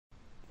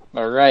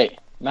Alright,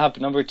 map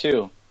number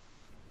 2.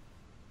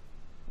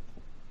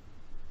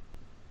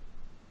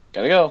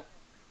 Gotta go.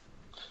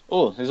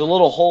 Oh, there's a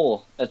little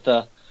hole at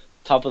the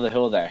top of the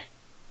hill there.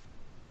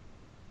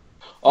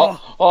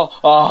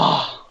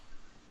 Oh.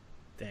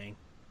 Dang.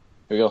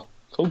 Here we go.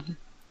 Cool.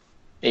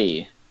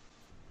 Hey.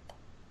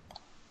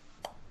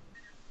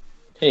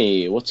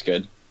 Hey, what's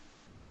good?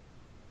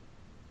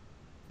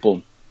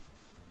 Boom.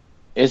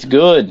 It's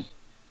good.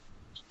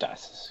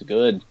 That's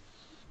good.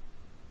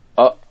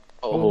 Oh.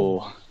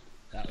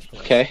 That was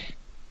close. Okay.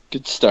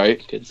 Good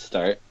start.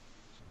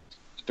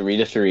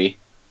 3-3.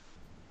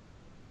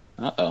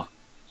 Uh-oh.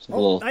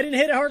 I didn't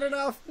hit it hard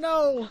enough.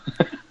 No.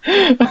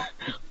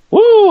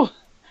 Woo!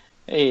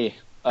 Hey.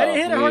 I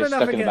didn't hit it hard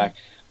enough again.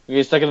 We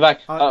get stuck in the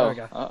back. Oh, there we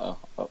go. Uh-oh.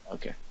 Oh,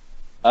 okay.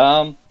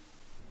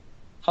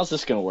 How's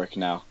this gonna work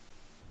now?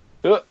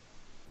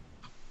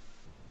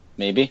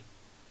 Maybe.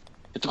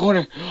 Hit the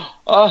corner.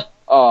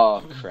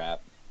 Oh,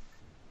 crap.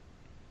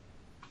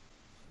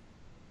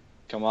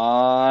 Come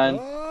on.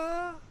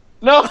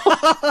 No!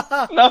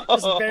 No!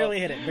 Just barely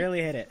hit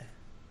it.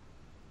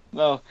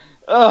 No.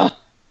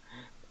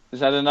 Is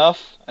that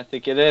enough? I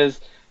think it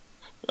is.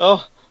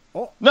 Oh.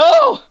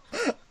 No!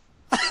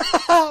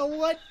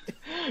 What?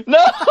 No!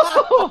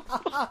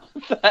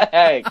 What the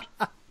heck?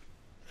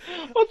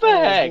 What the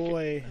heck?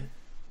 Boy.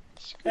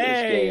 Screw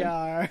this game.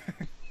 AR.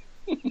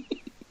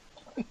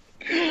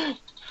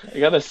 I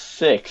got a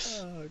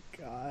 6. Oh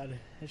god.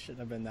 It shouldn't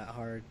have been that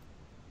hard.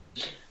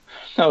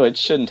 No, it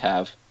shouldn't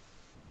have.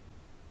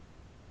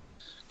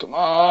 Come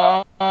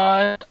on.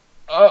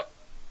 Oh.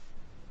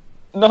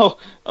 No,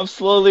 I'm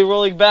slowly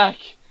rolling back.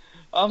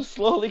 I'm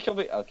slowly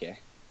coming. Okay.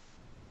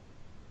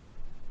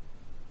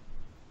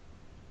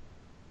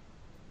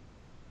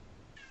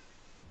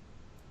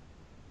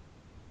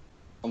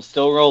 I'm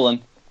still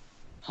rolling.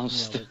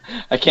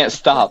 I can't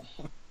stop.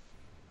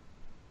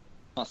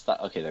 Not stop.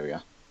 Okay, there we go.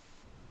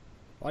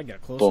 Oh, I got a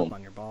close Boom. up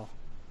on your ball.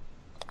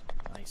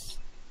 Nice.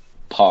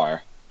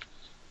 Par.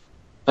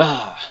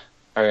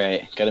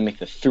 Alright, gotta make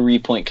the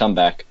 3-point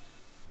comeback.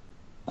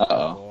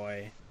 Uh-oh.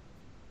 Boy.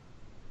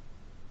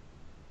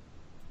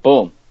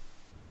 Boom.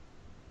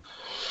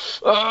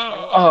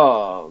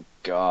 Oh,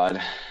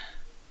 God.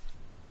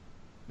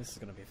 This is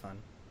gonna be fun.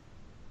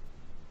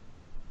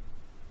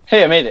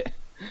 Hey, I made it.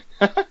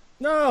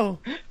 No!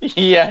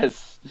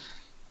 Yes.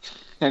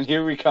 And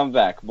here we come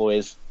back,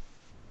 boys.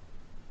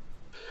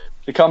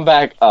 The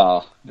comeback.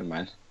 Oh, never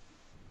mind.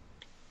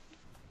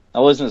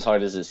 That wasn't as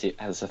hard as I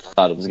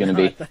thought it was going to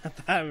be. I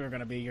thought we were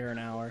gonna be here an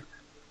hour.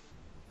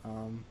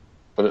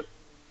 What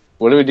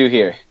do we do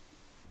here?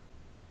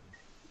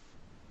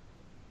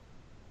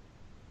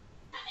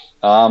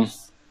 I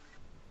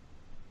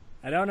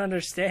don't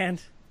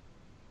understand.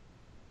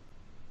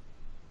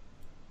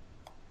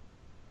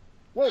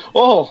 Whoa!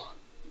 Oh!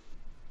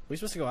 Are we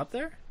supposed to go up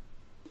there?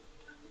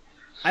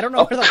 I don't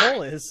know where the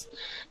hole is.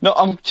 No,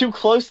 I'm too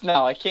close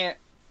now. I can't.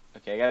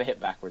 Okay, I gotta hit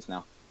backwards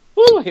now.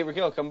 Woo! Here we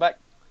go. Come back.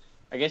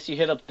 I guess you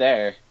hit up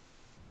there,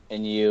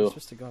 and you. We're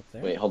supposed to go up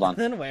there. Wait, hold on.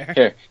 Then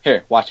where?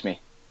 Here. Watch me.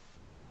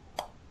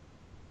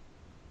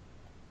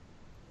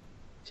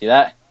 See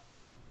that?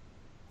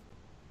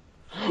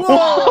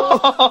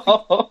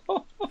 Whoa!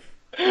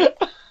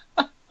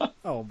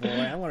 Oh boy,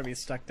 I want to be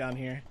stuck down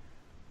here.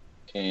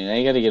 Okay, now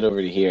you gotta get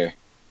over to here.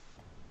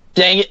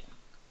 Dang it!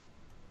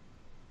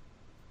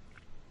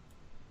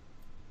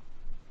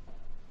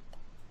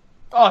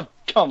 Oh,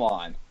 come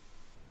on.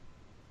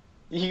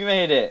 You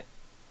made it.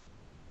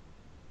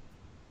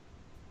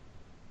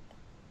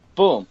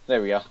 Boom.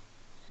 There we go.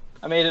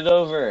 I made it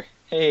over.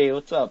 Hey,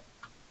 what's up?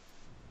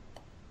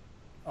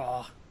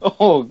 Oh.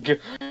 Oh,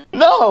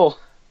 no!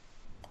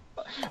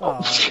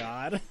 Oh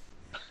god.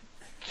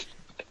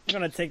 I'm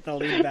gonna take the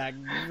lead back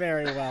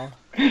very well.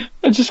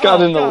 I just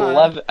got an God.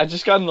 11. I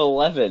just got an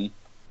 11.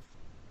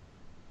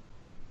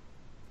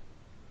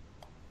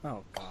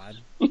 Oh god.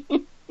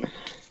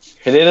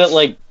 Hit it at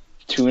like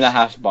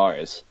 2.5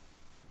 bars.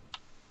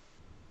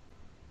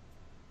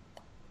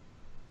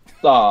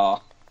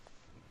 Aw.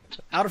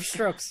 Out of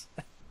strokes.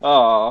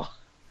 Aw.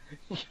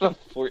 You got a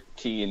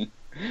 14.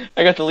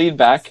 I got the lead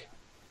back.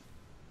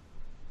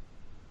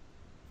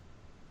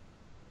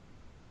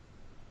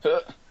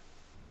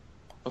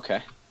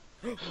 Okay.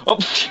 Oh.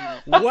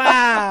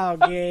 Wow,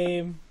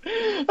 game.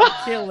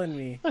 Killing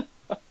me.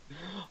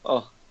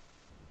 Oh.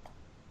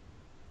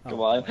 Come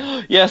Oh, on.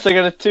 boy. Yes, I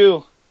got a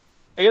 2.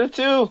 I got a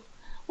 2.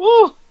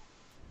 Woo!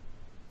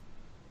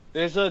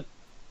 There's a...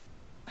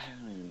 I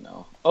don't even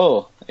know.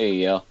 Oh, there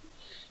you go.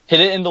 Hit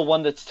it in the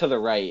one that's to the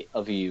right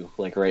of you,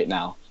 like right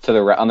now. To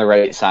the right, on the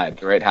right side,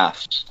 the right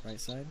half. Right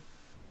side?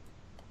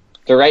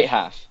 The right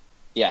half.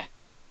 Yeah.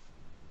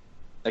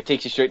 That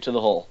takes you straight to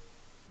the hole.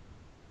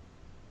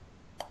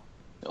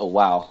 Oh,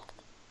 wow.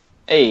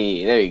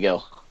 Hey, there you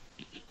go.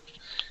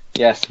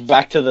 Yes,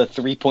 back to the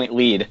 3-point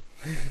lead.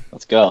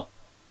 Let's go.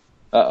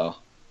 Uh-oh.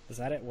 Is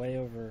that it way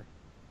over?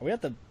 Are we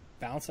have to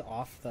bounce it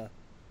off the...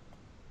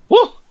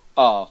 Woo!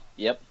 Oh,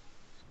 yep.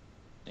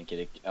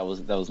 That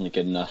wasn't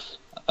good enough.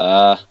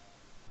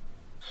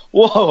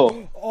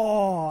 Whoa!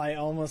 Oh, I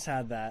almost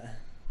had that.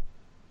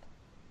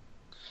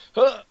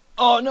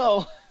 Oh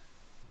no!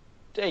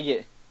 Dang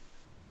it!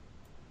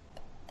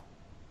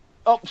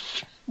 Oh,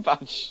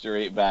 bounced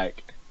straight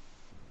back.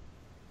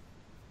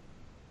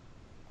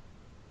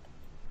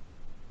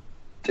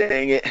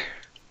 Dang it!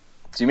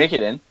 Did you make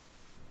it in?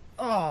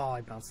 Oh,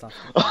 I bounced off.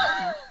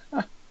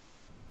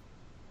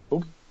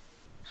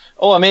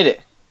 Oh, I made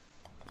it.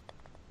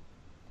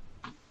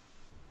 I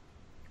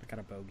got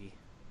a bogey.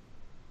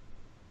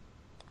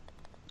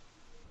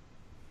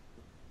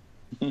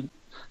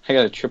 I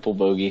got a triple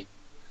bogey.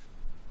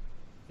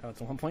 Oh, it's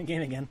a 1-point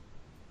game again.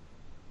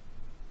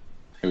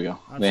 Here we go.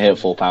 I'm gonna hit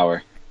full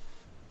power.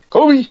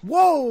 Kobe!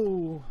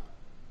 Whoa!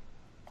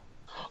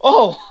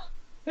 Oh!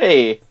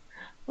 Hey!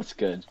 That's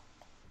good.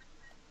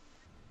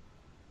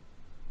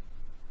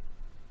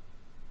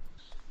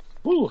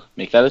 Woo!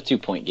 Make that a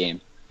 2-point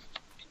game.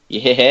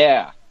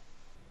 Yeah!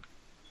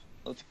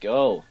 Let's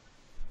go.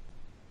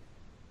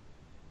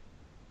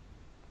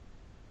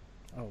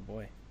 Oh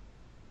boy.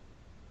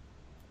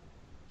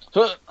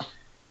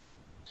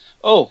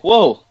 Oh,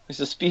 whoa! There's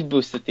a speed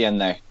boost at the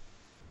end there.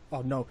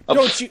 Oh no! Oh.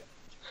 Don't you?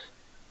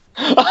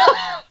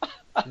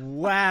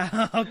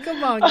 Wow!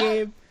 Come on,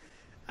 Gabe.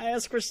 I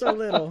asked for so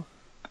little.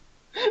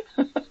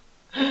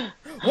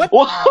 What?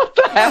 What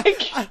the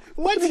heck? What?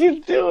 What are you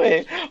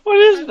doing? What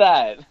is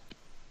that?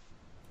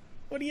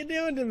 What are you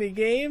doing to me,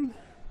 Gabe?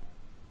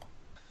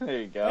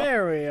 There you go.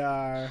 There we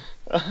are.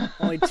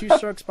 Only 2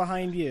 strokes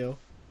behind you.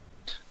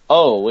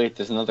 Oh, wait,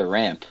 there's another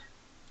ramp.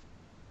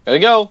 Gotta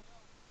go.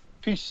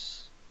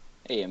 Peace.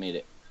 Hey, I made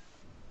it.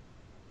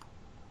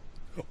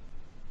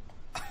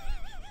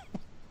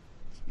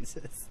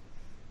 Jesus.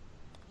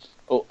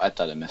 Oh, I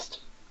thought I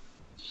missed.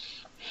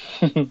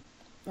 Oh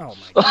my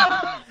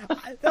god.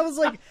 That was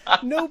like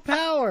no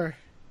power.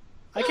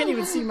 I can't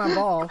even see my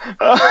ball.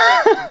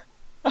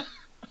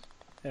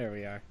 There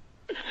we are.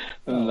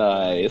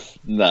 Nice,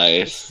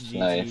 nice, GG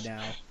nice.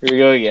 now. Here we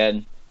go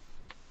again.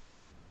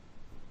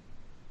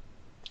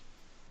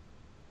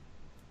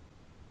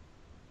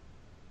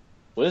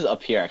 What is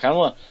up here? I kind of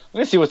want. I'm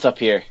gonna see what's up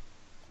here.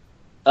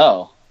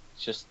 Oh,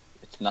 it's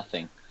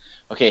nothing.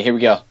 Okay, here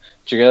we go.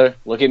 Together,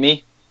 look at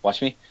me.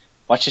 Watch me.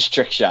 Watch this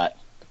trick shot.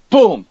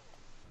 Boom.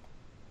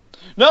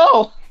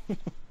 No.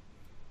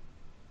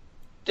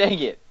 Dang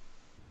it.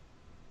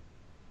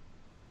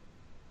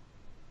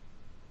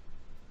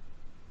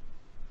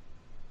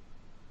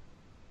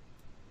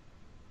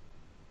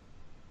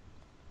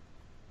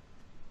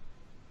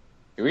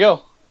 Here we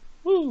go.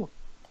 Woo.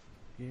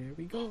 Here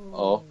we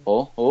go.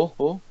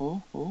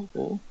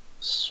 Oh.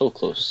 So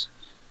close.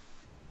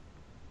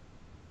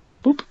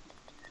 Boop.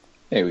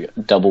 There we go.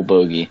 Double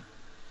bogey.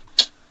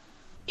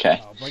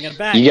 Okay. Oh, bring it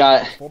back. You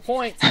got 4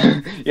 points.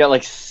 you got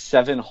like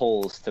 7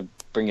 holes to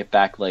bring it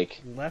back,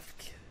 like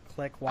Left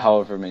click water.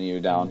 however many you're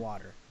down.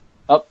 Water.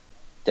 Oh,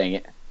 dang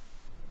it.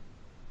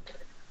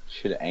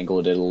 Should have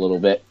angled it a little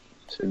bit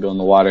to go in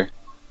the water.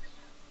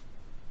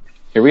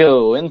 Here we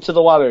go, into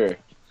the water.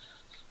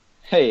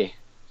 Hey.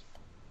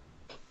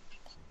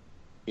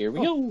 Here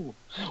we go.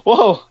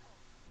 Whoa!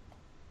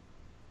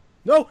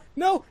 No!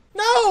 No!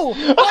 No! Why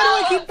do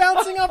I keep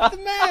bouncing off the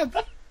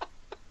map?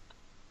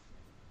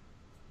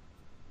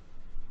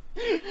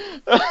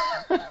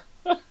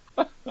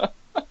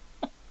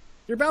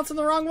 You're bouncing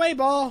the wrong way,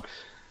 ball.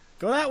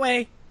 Go that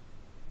way.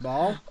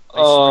 Ball. I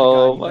swear to Oh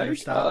God, you my better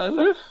stop.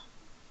 god.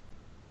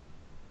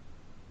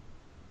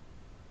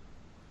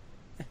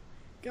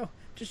 Go.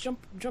 Just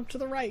jump to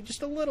the right,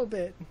 just a little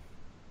bit.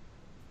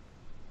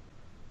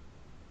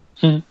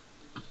 I'm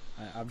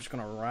just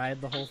gonna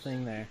ride the whole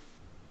thing there.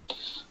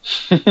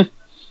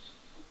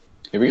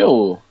 Here we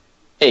go.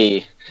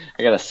 Hey,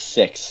 I got a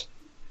 6.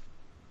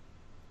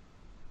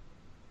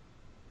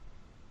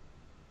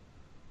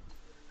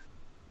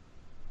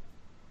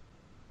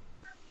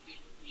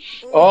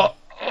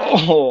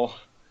 Oh.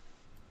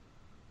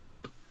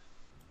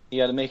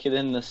 You gotta make it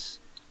in this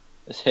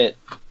hit.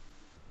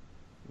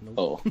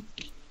 Nope.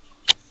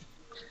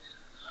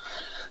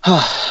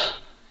 Oh.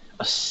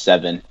 A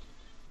 7.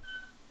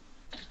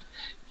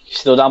 You're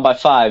still down by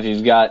 5.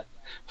 You've got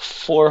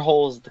 4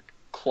 holes to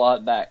claw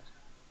it back.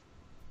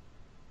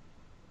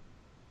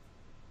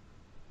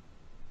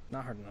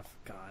 Not hard enough.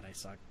 God, I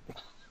suck.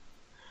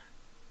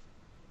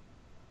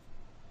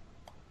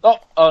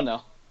 Oh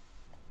no.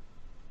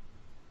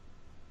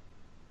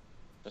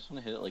 Just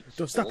want to hit it like No,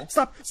 full.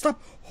 stop!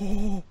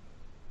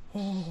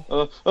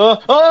 Oh,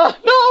 oh.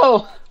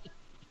 No!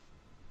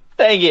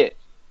 Dang it!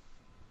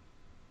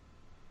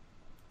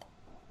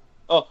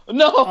 Oh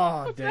no!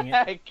 Oh, dang it.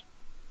 Heck?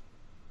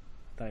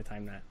 Did I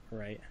time that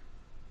right?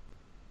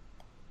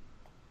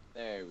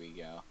 There we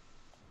go.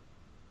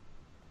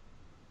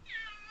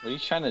 What are you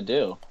trying to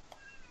do?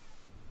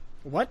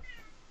 What?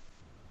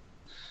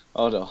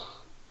 Oh no.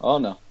 Oh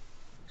no.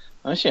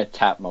 I'm just gonna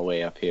tap my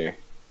way up here.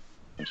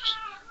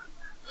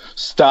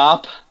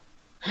 Stop!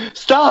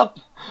 Stop!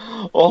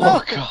 Oh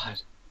No.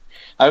 god.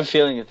 I have a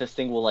feeling that this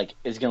thing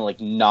is gonna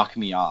knock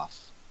me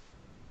off.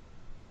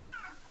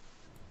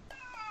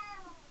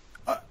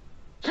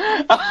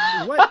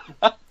 What?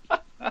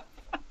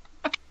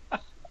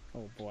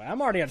 Oh boy,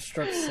 I'm already at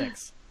stroke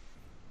 6.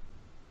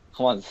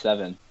 I'm on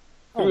 7. Here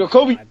Oh we go, my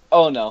Kobe. God.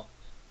 Oh no.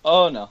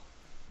 Oh no.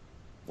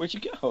 Where'd you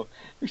go?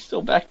 You're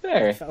still back I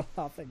there. fell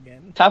off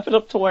again. Tap it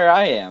up to where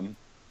I am.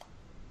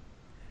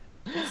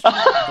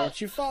 Don't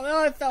you fall?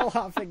 Oh, I fell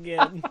off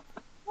again.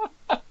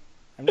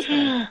 I'm just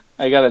gonna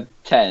I got a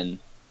 10.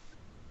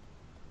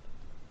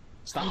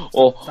 stop.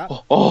 Oh,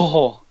 Stop.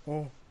 oh.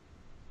 Oh.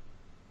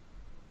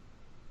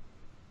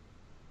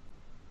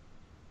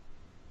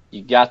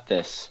 You got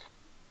this.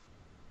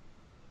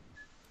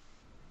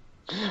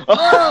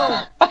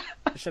 Oh! I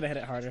should have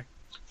hit it harder.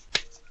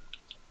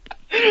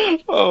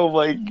 Oh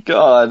my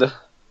god.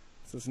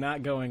 This is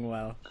not going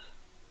well.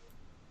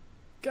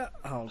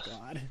 Oh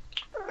god.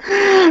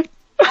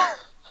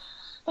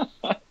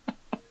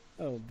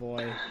 Oh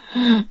boy.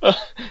 This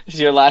is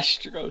your last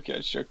stroke. You're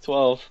at stroke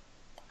 12.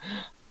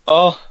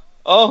 Oh.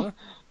 Oh.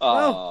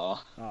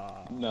 Oh.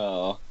 Oh,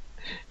 No.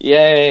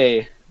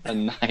 Yay. A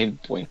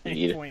 9-point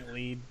lead. 8-point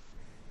lead.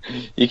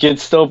 You can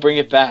still bring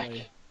it back.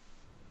 Boy.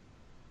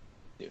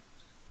 You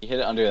hit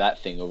it under that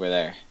thing over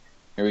there.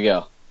 Here we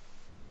go.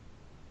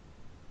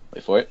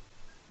 Wait for it.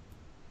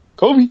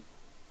 Kobe.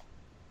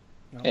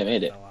 No, Hey,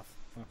 made it. fell off.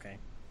 Okay.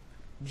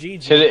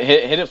 GG.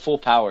 Hit it full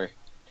power.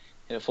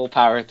 Hit it full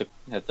power at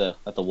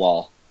the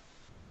wall.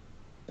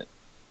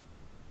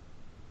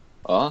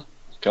 Oh,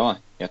 come on.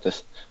 You got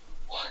this.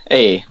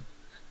 Hey.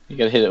 You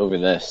gotta hit it over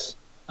this.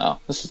 Oh,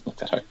 this is not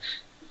that hard.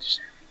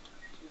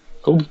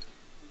 Kobe.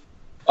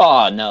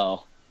 Oh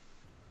no.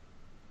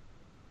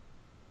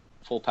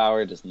 Full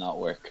power does not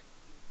work.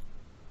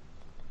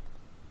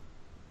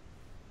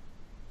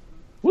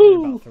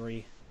 Woo! About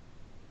 3.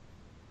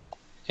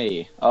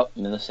 Hey, up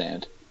in the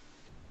sand.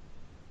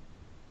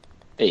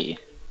 Hey.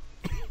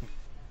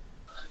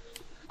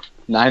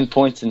 9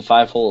 points in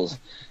 5 holes.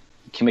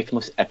 You can make the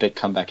most epic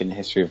comeback in the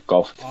history of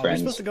golf with Oh, we're friends.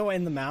 supposed to go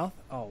in the mouth?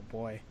 Oh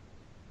boy.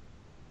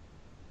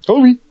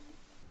 Kobe! You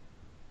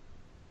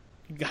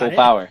got Full it?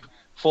 power.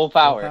 Full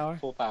power. power?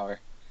 Full power.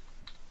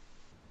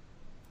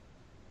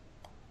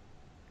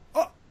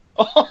 Oh!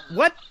 Oh,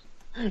 What?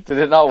 did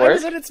it not I work?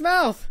 was in its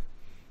mouth.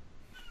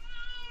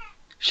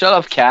 Shut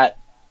up, cat.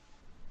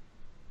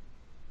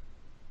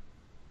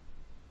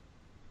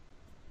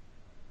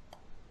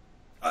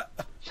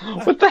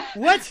 What the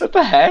What? What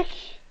the heck?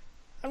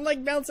 I'm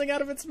like bouncing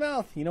out of its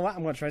mouth. You know what?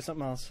 I'm gonna try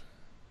something else.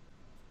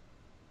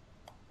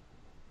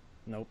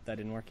 Nope, that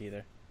didn't work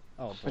either.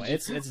 Oh boy,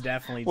 it's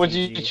definitely What'd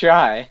GG. you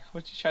try?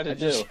 What'd you try to I do?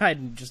 just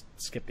tried just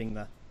skipping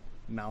the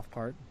mouth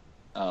part.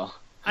 Oh.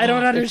 I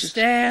don't It just-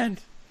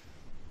 understand.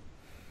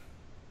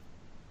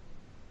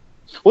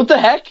 What the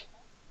heck?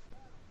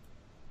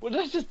 What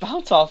did I just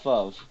bounce off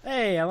of?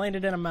 Hey, I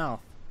landed in a mouth.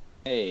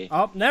 Hey.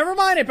 Oh, never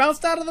mind. It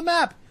bounced out of the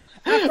map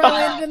after I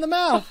landed in the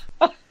mouth.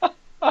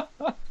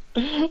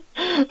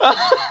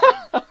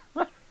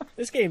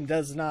 This game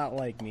does not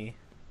like me.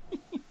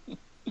 Alright,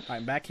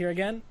 I'm back here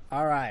again.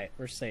 Alright,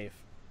 we're safe.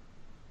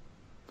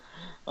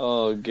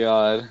 Oh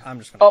god. I'm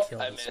just gonna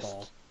kill I this missed.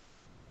 ball.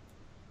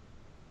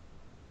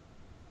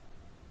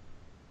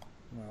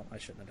 Well, I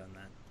shouldn't have done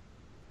that.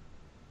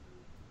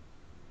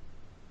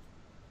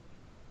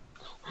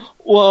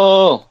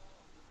 Whoa!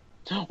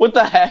 What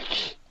the heck?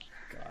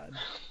 God.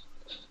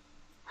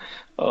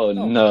 Oh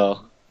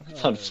no.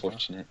 It's Oh,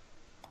 unfortunate.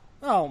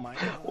 Oh my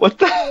god. What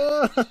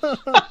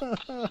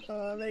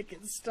the? Make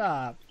it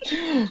stop.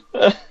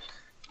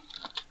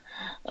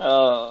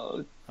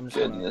 Oh I'm just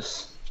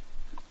goodness.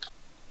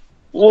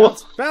 Whoa!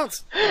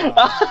 Bounce!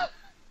 Oh,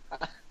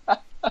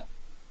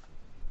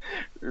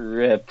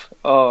 Rip.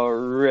 Oh,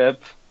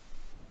 rip.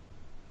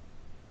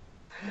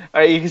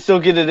 Alright, you can still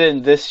get it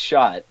in this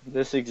shot.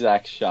 This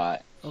exact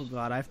shot. oh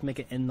god, I have to make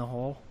it in the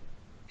hole.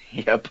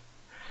 Yep.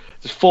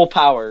 Just full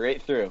power right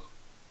through.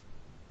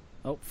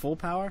 Oh, full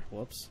power?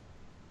 Whoops.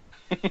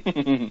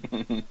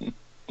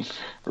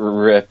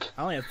 Rip.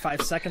 I only have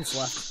 5 seconds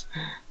left.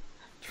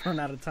 Run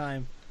out of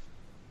time.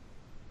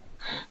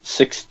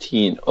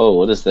 16. Oh,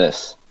 what is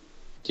this?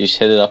 Do you just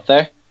hit it up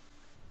there?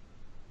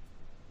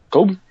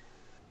 Go.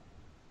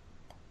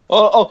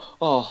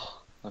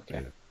 Oh.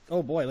 Okay.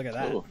 Oh boy, look at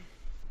that. Ooh.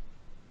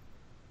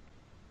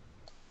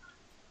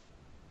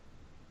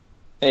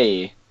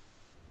 Hey.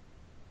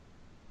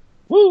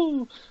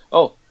 Woo!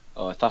 Oh,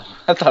 I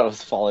thought I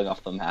was falling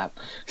off the map.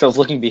 So I was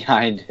looking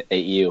behind at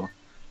you.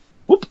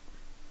 Whoop!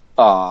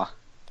 Aw.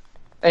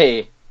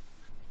 Hey.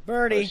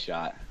 Birdie. First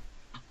shot.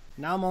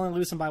 Now I'm only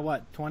losing by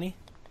what? 20?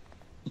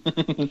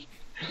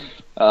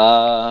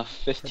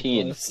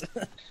 15.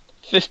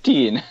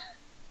 15.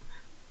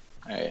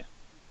 Alright.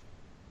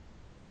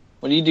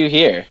 What do you do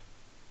here?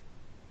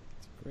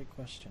 Great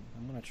question.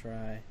 I'm gonna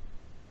try.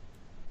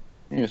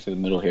 I'm gonna go through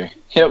the middle here.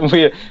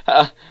 Yep,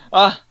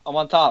 I'm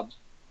on top.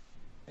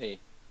 Hey.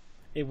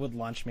 It would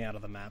launch me out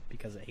of the map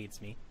because it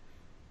hates me.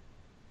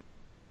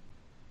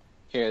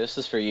 Here, this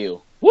is for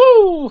you.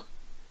 Woo!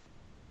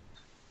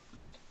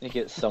 Make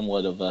it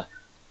somewhat of a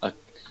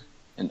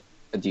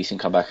decent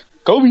comeback.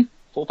 Kobe!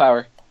 Full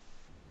power.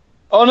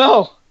 Oh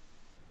no!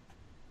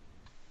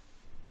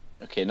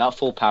 Okay, not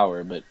full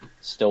power, but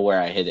still where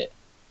I hit it.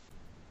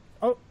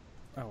 Oh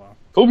well.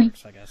 Kobe!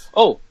 Works, I guess.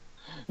 Oh!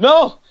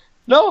 No!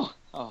 No!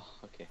 Oh,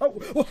 okay. Oh,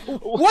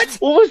 what?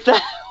 What was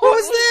that? What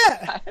was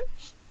that?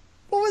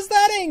 What was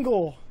that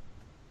angle?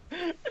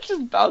 It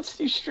just bounced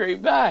you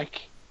straight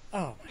back.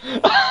 Oh my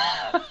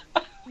god.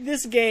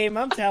 This game,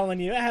 I'm telling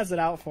you, it has it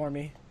out for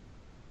me.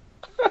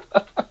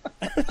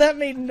 That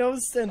made no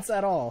sense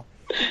at all.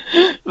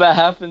 That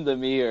happened to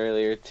me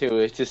earlier, too.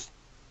 It just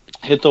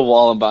hit the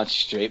wall and bounced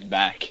straight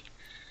back.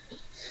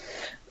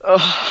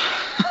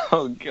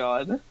 Oh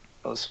god. That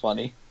was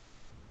funny.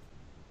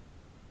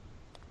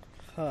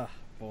 Oh,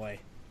 boy.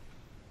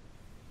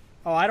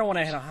 Oh, I don't want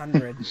to hit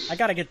 100. I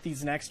gotta get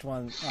these next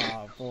ones.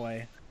 Oh,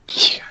 boy.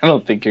 I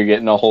don't think you're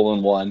getting a hole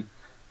in one.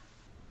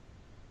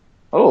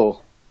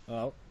 Oh.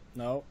 Oh,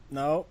 no,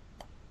 no.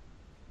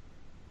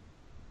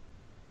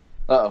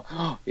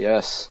 Uh-oh.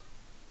 Yes.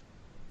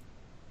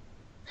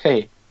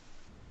 Hey.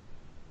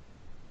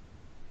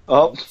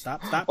 Oh.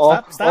 Stop, stop, Oh.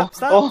 stop, stop, Oh.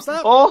 stop, Oh.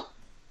 stop. Oh.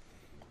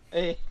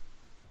 Hey.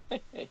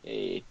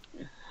 Hey.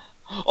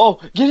 Oh,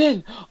 get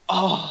in!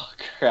 Oh,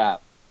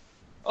 crap.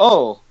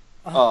 Oh.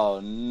 Oh,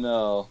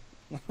 no.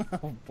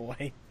 Oh,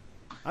 boy.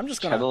 I'm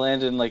just Try gonna... to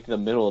land in, like, the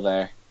middle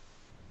there.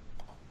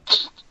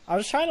 I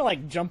was trying to,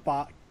 like, jump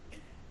off.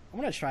 I'm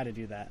gonna try to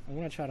do that. I'm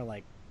gonna try to,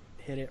 like,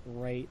 hit it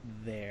right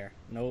there.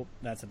 Nope,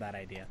 that's a bad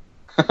idea.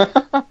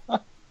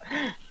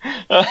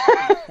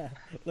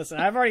 Listen,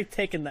 I've already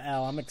taken the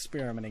L. I'm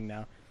experimenting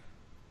now.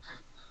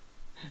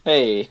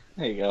 Hey,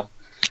 there you go.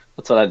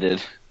 That's what I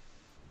did.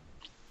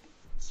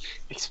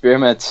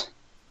 Experiment.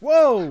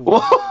 Whoa!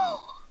 Whoa!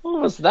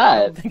 What was I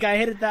that? don't think I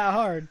hit it that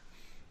hard.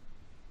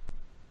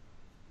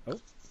 Oh.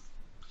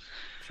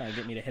 Trying to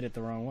get me to hit it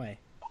the wrong way.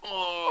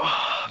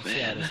 Oh, Let's see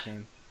how this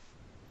game.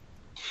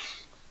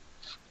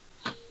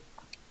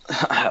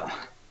 Oh,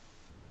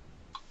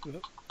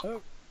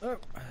 oh. Boy.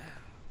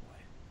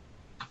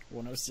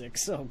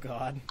 106. Oh,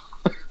 God.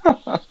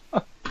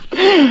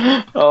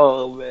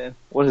 Oh, man.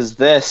 What is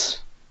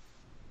this?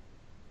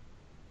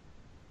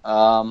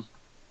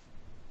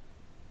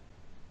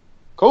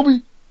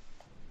 Kobe!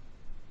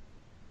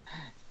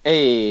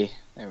 Hey,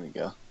 there we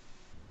go.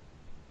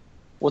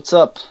 What's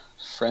up,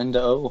 friend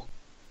O?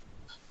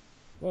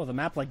 Whoa, the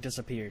map, like,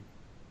 disappeared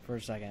for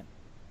a second.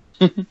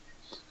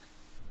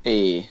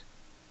 Hey.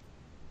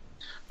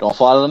 Don't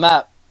fall out of the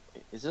map.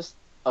 Is this...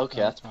 Okay,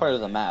 that's part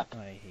of the map.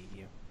 I hate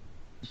you.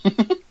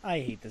 I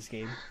hate this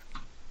game.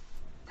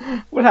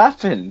 What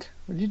happened?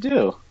 What did you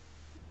do?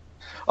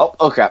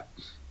 Oh crap.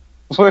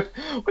 What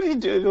are you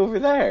doing over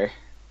there?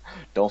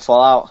 Don't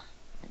fall out.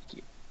 Thank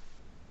you.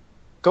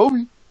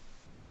 Kobe!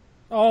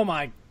 Oh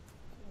my...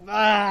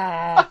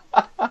 Ah!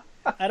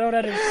 I don't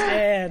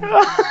understand.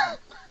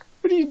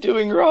 What are you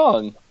doing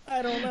wrong?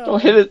 I don't know.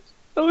 Don't hit it.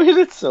 Don't hit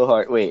it so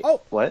hard. Wait.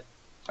 Oh. What?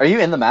 Are you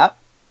in the map?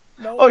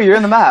 No. Oh, you're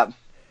in the map.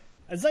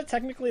 Is that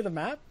technically the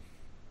map?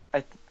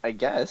 I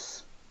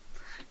guess.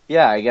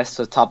 Yeah, I guess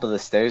the top of the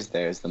stairs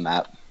there is the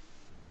map.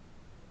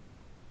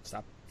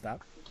 Stop.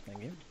 Stop.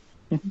 Thank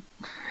you.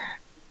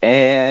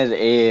 And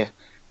a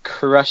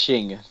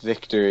crushing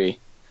victory.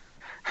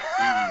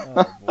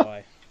 Oh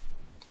boy.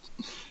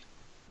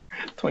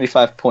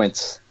 25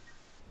 points.